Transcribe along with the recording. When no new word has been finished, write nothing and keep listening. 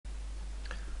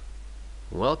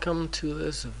Welcome to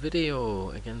this video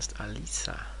against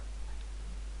Alisa.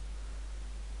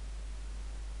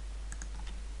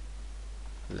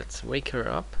 Let's wake her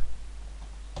up.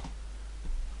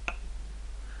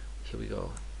 Here we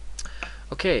go.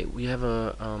 Okay, we have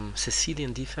a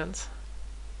Sicilian defense.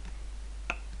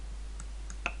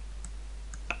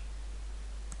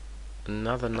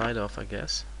 Another knight off, I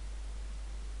guess.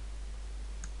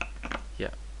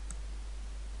 Yeah.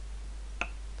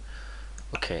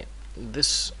 Okay,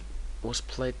 this was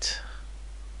played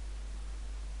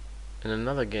in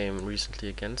another game recently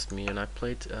against me, and I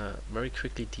played very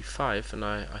quickly d5, and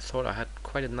I thought I had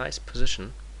quite a nice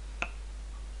position.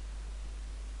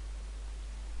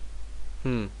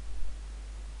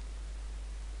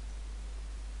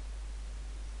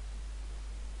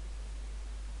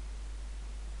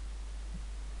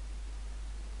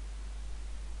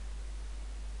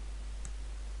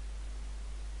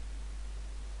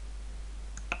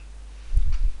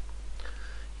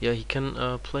 Yeah, he can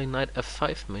play knight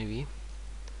f5 maybe,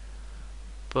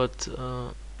 but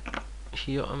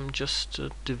here I'm just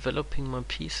developing my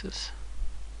pieces,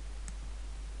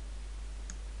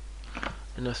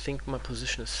 and I think my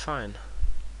position is fine.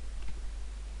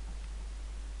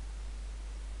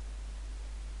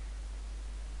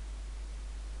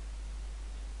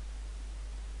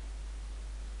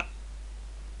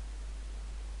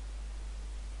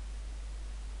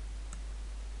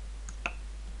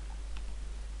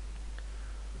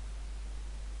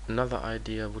 Another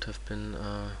idea would have been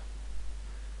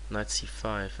knight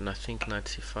c5, and I think knight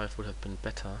c5 would have been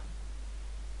better.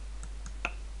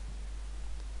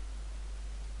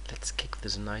 Let's kick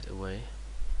this knight away.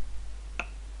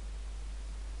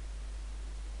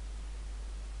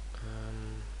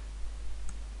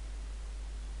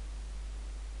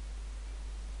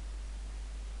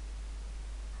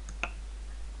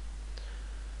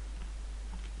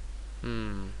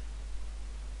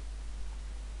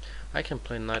 I can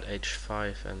play knight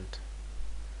h5 and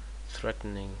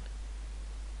threatening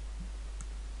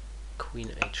queen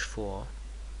h4.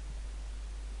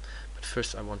 But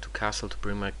first I want to castle to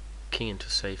bring my king into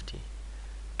safety.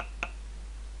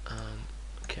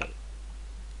 Okay,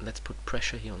 let's put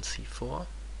pressure here on c4.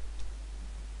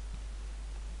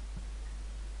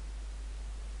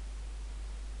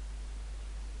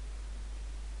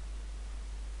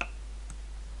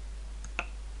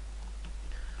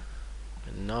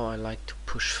 And now I like to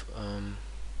push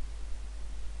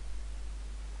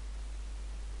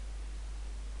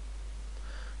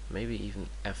maybe even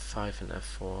f5 and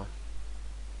f4.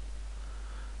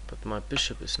 But my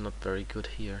bishop is not very good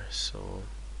here, so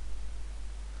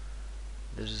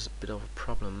this is a bit of a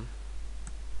problem.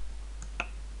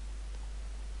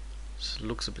 This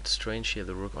looks a bit strange here,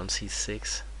 the rook on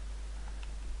c6.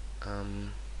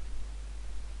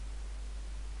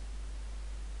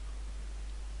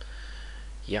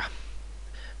 Yeah,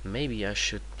 maybe I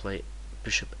should play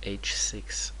bishop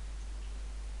h6,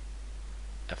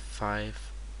 f5,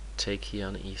 take here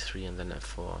on e3, and then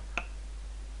f4.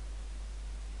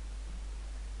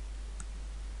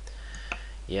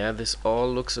 Yeah, this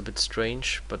all looks a bit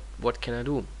strange, but what can I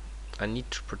do? I need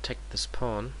to protect this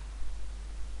pawn.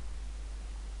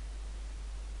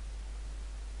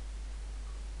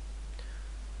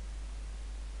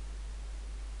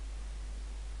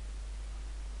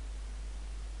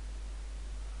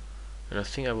 And I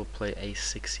think I will play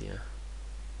a6 here.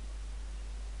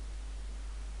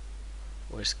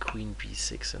 Or is queen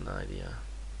b6 an idea?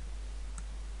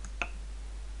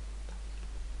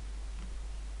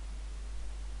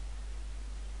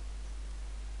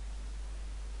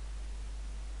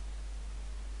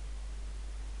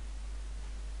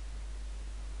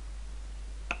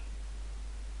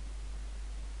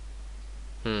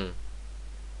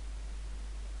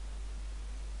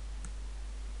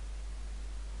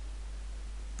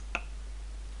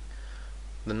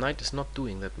 The knight is not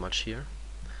doing that much here.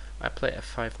 I play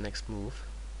f5 next move,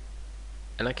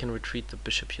 and I can retreat the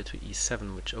bishop here to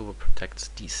e7, which overprotects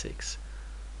d6.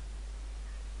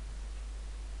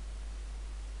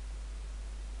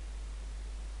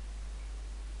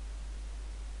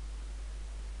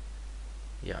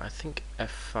 Yeah, I think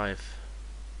f5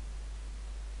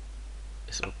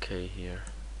 is okay here.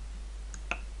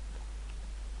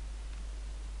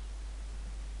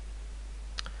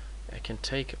 I can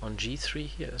take on g3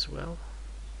 here as well.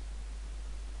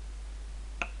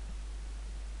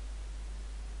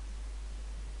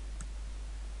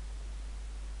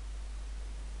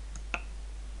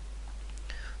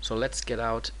 So let's get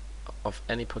out of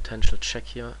any potential check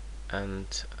here,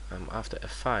 and after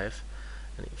f5,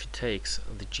 and if he takes,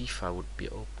 the g file would be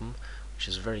open, which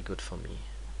is very good for me.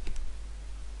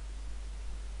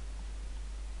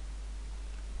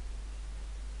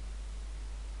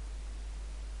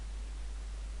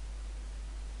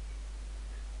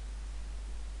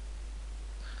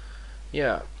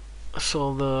 Yeah,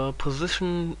 so the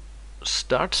position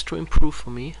starts to improve for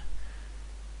me.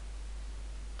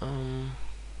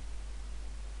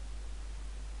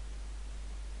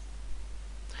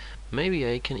 Maybe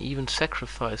I can even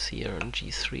sacrifice here on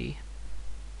g3.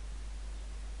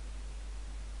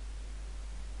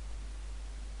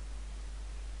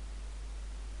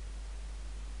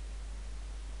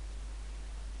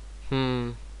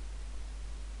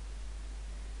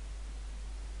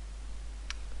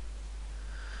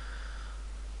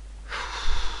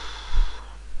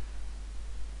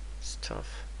 It's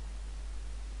tough.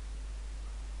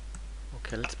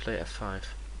 Okay, let's play f5.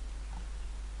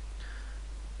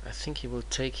 I think he will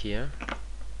take here,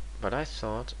 but I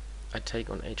thought I'd take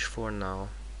on h4 now.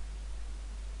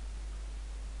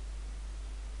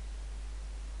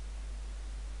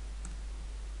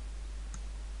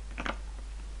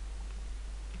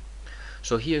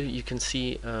 So here you can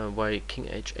see why king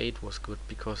h8 was good,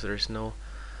 because there is no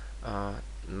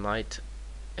knight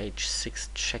h6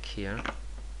 check here.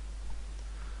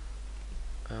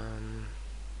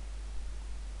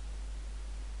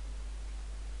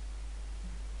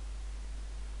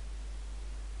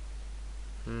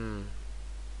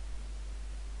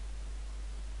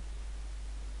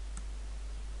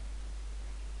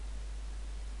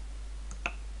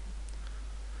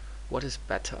 What is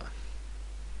better?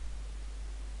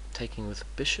 Taking with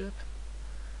bishop,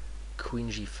 queen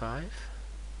g5,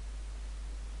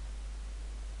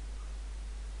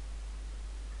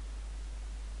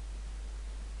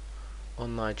 or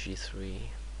knight g3?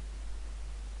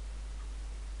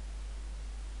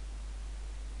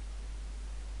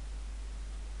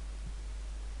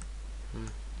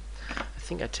 I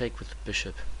think I take with the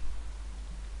bishop.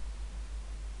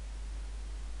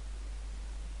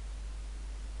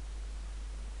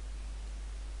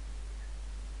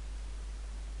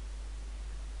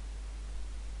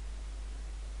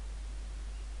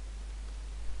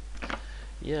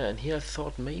 Yeah, and here I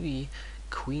thought maybe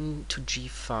queen to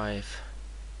g5.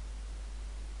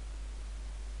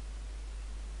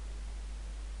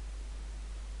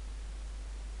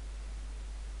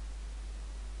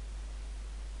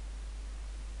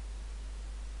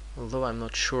 Although I'm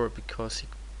not sure, because he...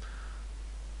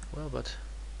 Well, but...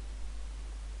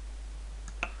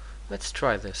 Let's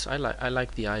try this. I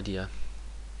like the idea.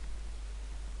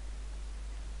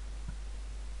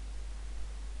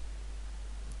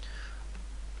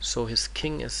 So his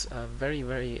king is very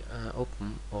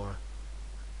open, or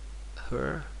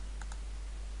her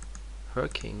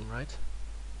king, right?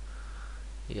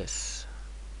 Yes.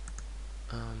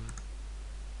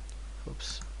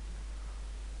 Oops.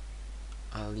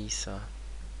 Alisa.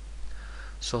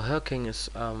 So her king is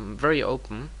very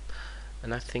open,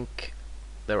 and I think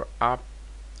there are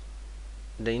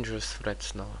dangerous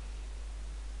threats now.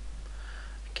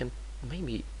 I can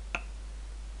maybe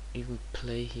even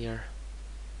play here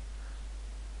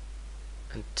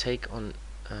and take on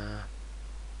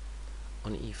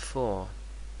e4.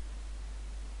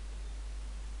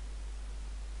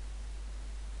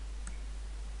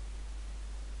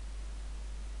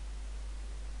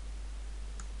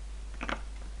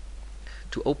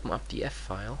 To open up the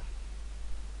f-file.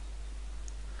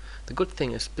 The good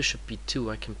thing is bishop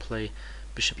b2, I can play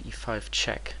bishop e5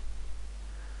 check.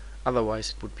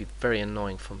 Otherwise it would be very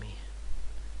annoying for me.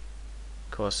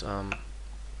 Because,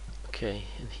 okay,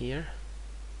 in here.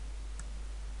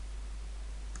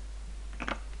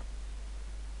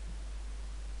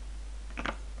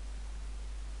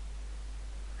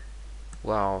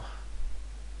 Wow.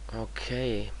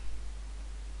 Okay.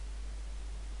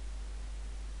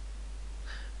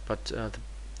 But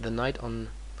the knight on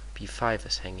b5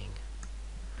 is hanging.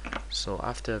 So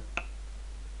after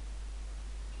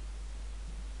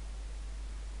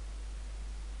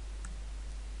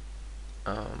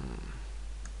I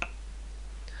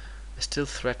still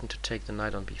threaten to take the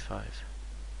knight on b5.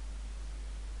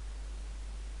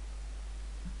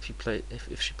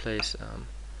 If she plays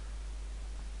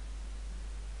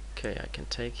okay, I can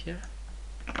take here.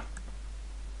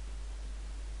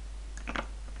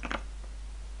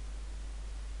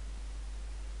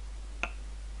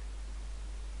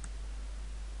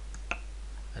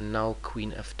 And now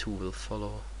queen f2 will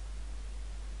follow.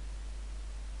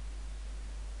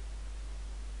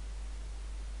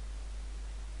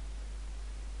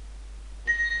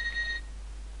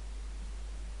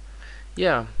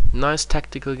 Yeah, nice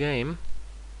tactical game.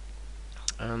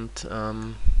 And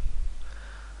I'm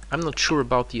not sure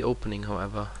about the opening,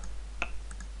 however.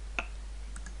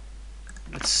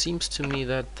 It seems to me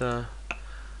that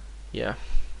yeah,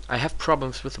 I have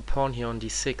problems with the pawn here on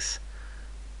d6,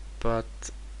 but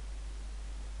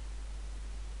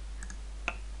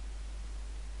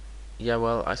Yeah,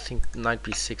 well, I think knight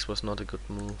b6 was not a good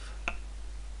move.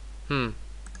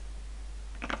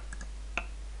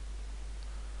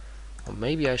 Or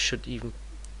maybe I should even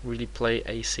really play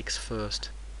a6 first.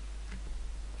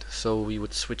 So we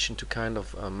would switch into kind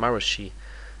of a Marashi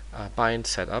bind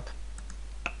setup.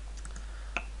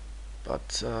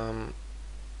 But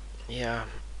yeah,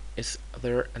 is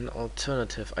there an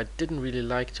alternative? I didn't really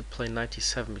like to play knight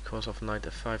e7 because of knight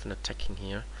f5 and attacking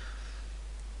here.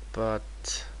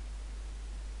 But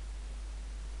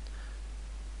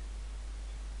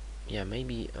yeah,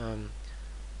 maybe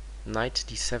knight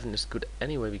d7 is good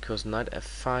anyway, because knight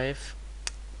f5,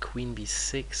 queen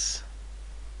b6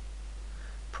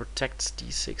 protects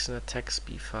d6 and attacks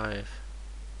b5,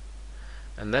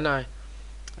 and then I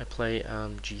play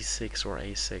g6 or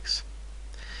a6.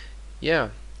 Yeah,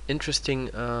 interesting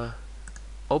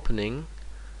opening.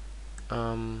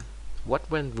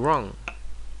 What went wrong?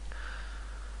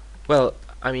 Well,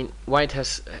 I mean, white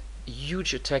has a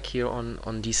huge attack here on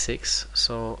d6,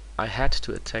 so I had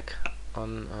to attack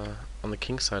on the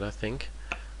king side, I think,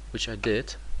 which I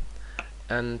did.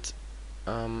 And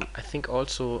I think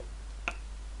also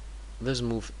this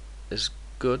move is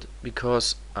good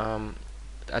because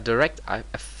a direct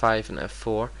f5 and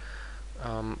f4,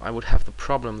 I would have the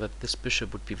problem that this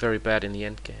bishop would be very bad in the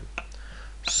endgame.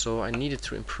 So I needed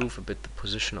to improve a bit the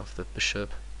position of the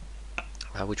bishop,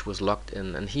 which was locked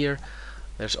in. And here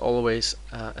there's always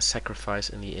a sacrifice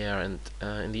in the air, and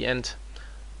in the end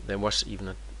there was even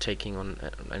a taking on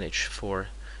h4.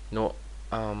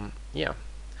 Yeah.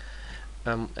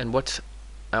 And what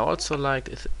I also liked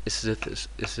is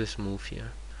this move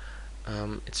here.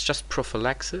 It's just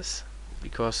prophylaxis,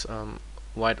 because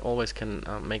white always can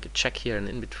make a check here, an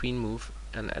in-between move,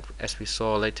 and as we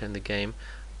saw later in the game,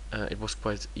 it was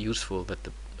quite useful that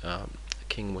the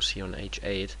king was here on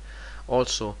h8.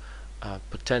 Also,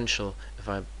 potential, if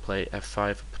I play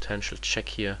f5, a potential check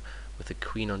here with the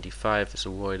queen on d5 is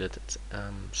avoided.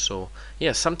 So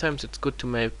yeah, sometimes it's good to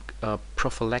make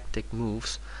prophylactic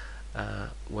moves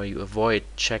where you avoid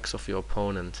checks of your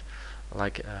opponent,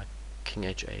 like king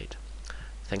h8.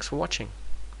 Thanks for watching.